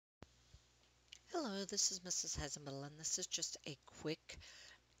Hello, this is Mrs. Heisenbuttel, and this is just a quick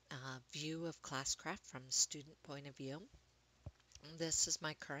view of Classcraft from student point of view. This is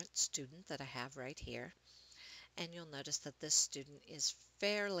my current student that I have right here, and you'll notice that this student is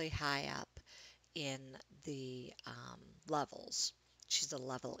fairly high up in the levels. She's a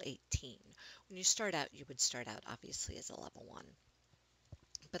level 18. When you start out, you would start out obviously as a level 1,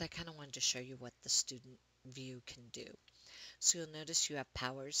 but I kind of wanted to show you what the student view can do. So you'll notice you have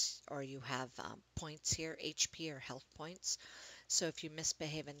powers, or you have points here, HP or health points. So if you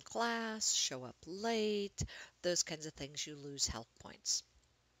misbehave in class, show up late, those kinds of things, you lose health points.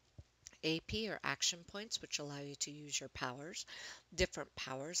 AP or action points, which allow you to use your powers. Different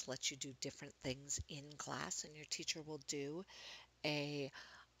powers let you do different things in class, and your teacher will do a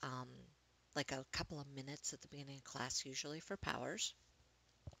like a couple of minutes at the beginning of class, usually for powers.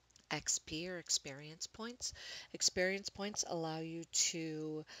 XP or experience points. Experience points allow you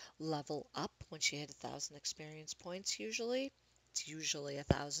to level up once you hit 1,000 experience points usually. It's usually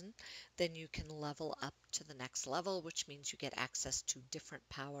 1,000. Then you can level up to the next level, which means you get access to different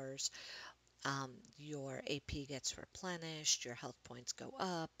powers. Your AP gets replenished, your health points go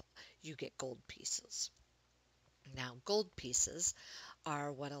up, you get gold pieces. Now, gold pieces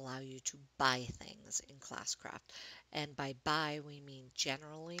are what allow you to buy things in Classcraft. And by buy, we mean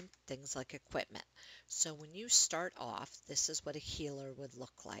generally things like equipment. So when you start off, this is what a healer would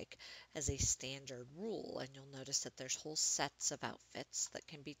look like as a standard rule. And you'll notice that there's whole sets of outfits that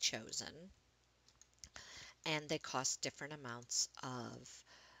can be chosen. And they cost different amounts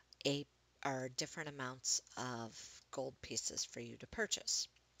of gold pieces for you to purchase.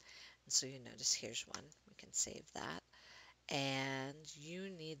 And so you notice here's one. We can save that. And you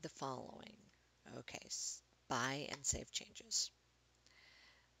need the following. Okay, buy and save changes.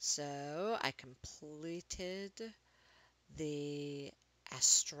 So I completed the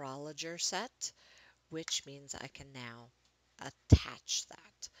astrologer set, which means I can now attach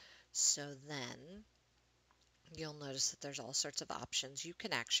that. So then you'll notice that there's all sorts of options. You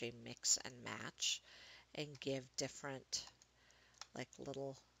can actually mix and match and give different, like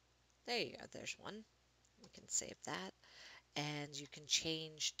little, there you go, there's one. We can save that. And you can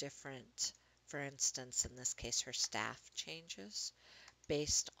change different, for instance, in this case, her staff changes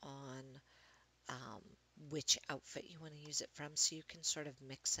based on which outfit you want to use it from, so you can sort of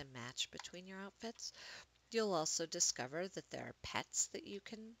mix and match between your outfits. You'll also discover that there are pets that you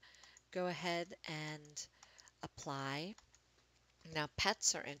can go ahead and apply. Now,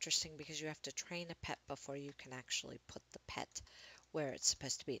 pets are interesting because you have to train a pet before you can actually put the pet where it's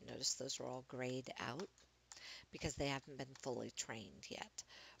supposed to be. Notice those are all grayed out because they haven't been fully trained yet.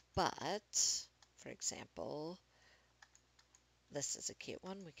 But, for example, this is a cute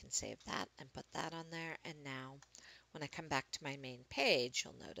one. We can save that and put that on there. And now, when I come back to my main page,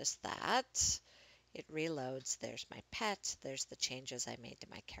 you'll notice that it reloads. There's my pet. There's the changes I made to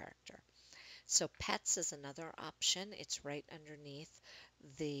my character. So pets is another option. It's right underneath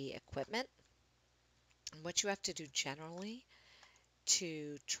the equipment. And what you have to do generally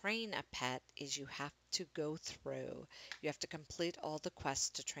to train a pet is you have to go through, you have to complete all the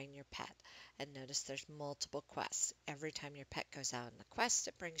quests to train your pet. And notice there's multiple quests. Every time your pet goes out on a quest,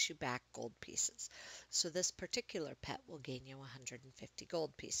 it brings you back gold pieces. So this particular pet will gain you 150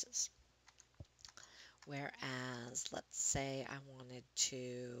 gold pieces. Whereas, let's say I wanted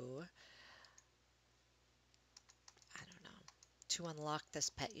to, I don't know, to unlock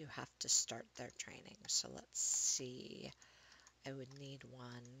this pet, you have to start their training. So let's see, I would need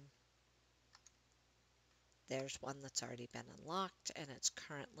one. There's one that's already been unlocked, and it's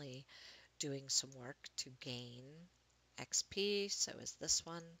currently doing some work to gain XP. So is this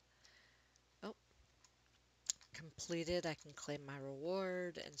one. Oh, completed. I can claim my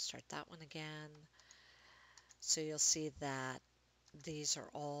reward and start that one again. So you'll see that these are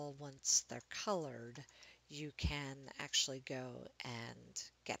all, once they're colored, you can actually go and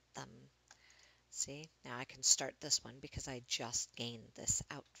get them. See, now I can start this one because I just gained this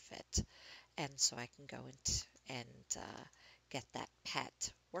outfit. And so I can go and get that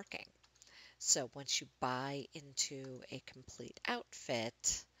pet working. So once you buy into a complete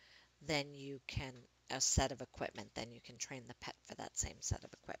outfit, then you can, a set of equipment, then you can train the pet for that same set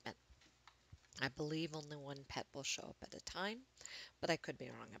of equipment. I believe only one pet will show up at a time, but I could be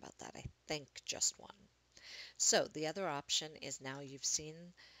wrong about that. I think just one. So the other option is, now you've seen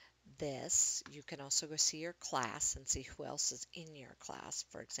this, you can also go see your class and see who else is in your class.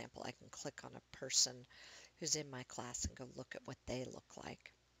 For example, I can click on a person who's in my class and go look at what they look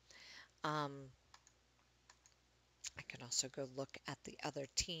like. I can also go look at the other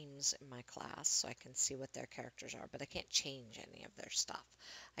teams in my class so I can see what their characters are, but I can't change any of their stuff.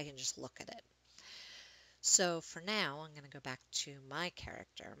 I can just look at it. So for now, I'm going to go back to my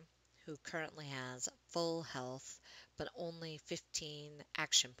character who currently has full health but only 15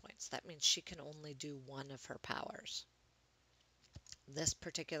 action points. That means she can only do one of her powers. This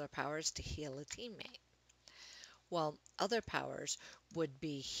particular power is to heal a teammate. Well, other powers would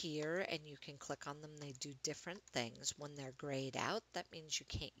be here, and you can click on them. They do different things. When they're grayed out, that means you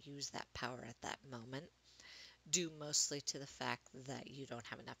can't use that power at that moment, due mostly to the fact that you don't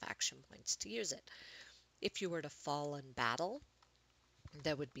have enough action points to use it. If you were to fall in battle,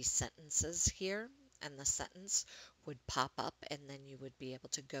 there would be sentences here, and the sentence would pop up, and then you would be able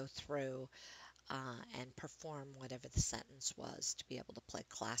to go through and perform whatever the sentence was to be able to play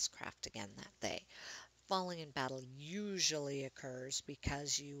Classcraft again that day. Falling in battle usually occurs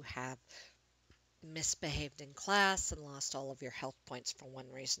because you have misbehaved in class and lost all of your health points for one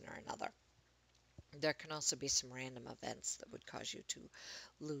reason or another. There can also be some random events that would cause you to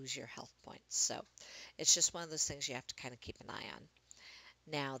lose your health points. So it's just one of those things you have to kind of keep an eye on.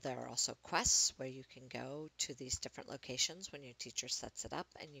 Now, there are also quests where you can go to these different locations when your teacher sets it up,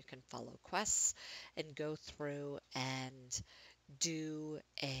 and you can follow quests and go through and do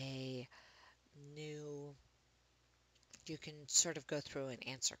a new you can sort of go through and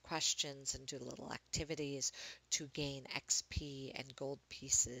answer questions and do little activities to gain XP and gold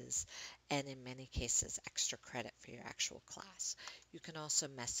pieces, and in many cases, extra credit for your actual class. You can also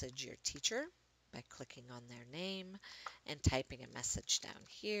message your teacher by clicking on their name and typing a message down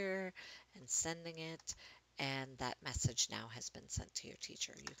here and sending it. And that message now has been sent to your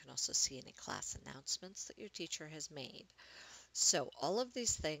teacher. You can also see any class announcements that your teacher has made. So all of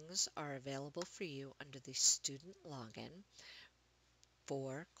these things are available for you under the student login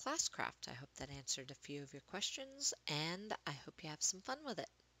for Classcraft. I hope that answered a few of your questions, and I hope you have some fun with it.